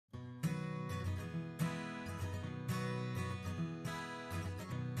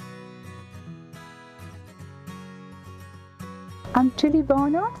I'm Tilly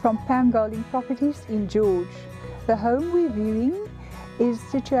Barnard from Pam Golding Properties in George. The home we're viewing is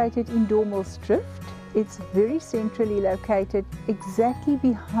situated in Dormehlsdrift. It's very centrally located, exactly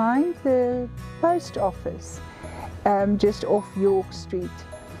behind the post office, just off York Street.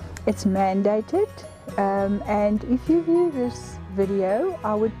 It's mandated, and if you view this video,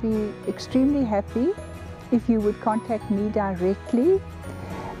 I would be extremely happy if you would contact me directly.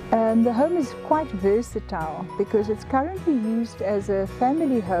 The home is quite versatile because it's currently used as a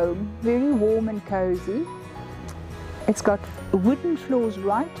family home, very warm and cozy. It's got wooden floors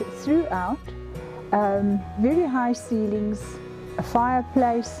right throughout, very high ceilings, a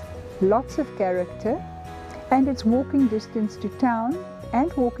fireplace, lots of character, and it's walking distance to town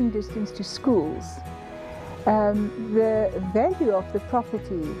and walking distance to schools. The value of the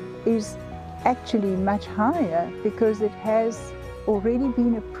property is actually much higher because it has already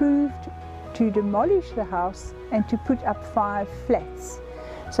been approved to demolish the house and to put up 5 flats.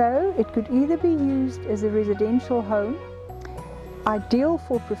 So it could either be used as a residential home, ideal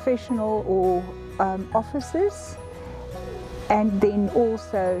for professional or offices, and then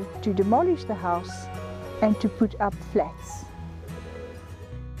also to demolish the house and to put up flats.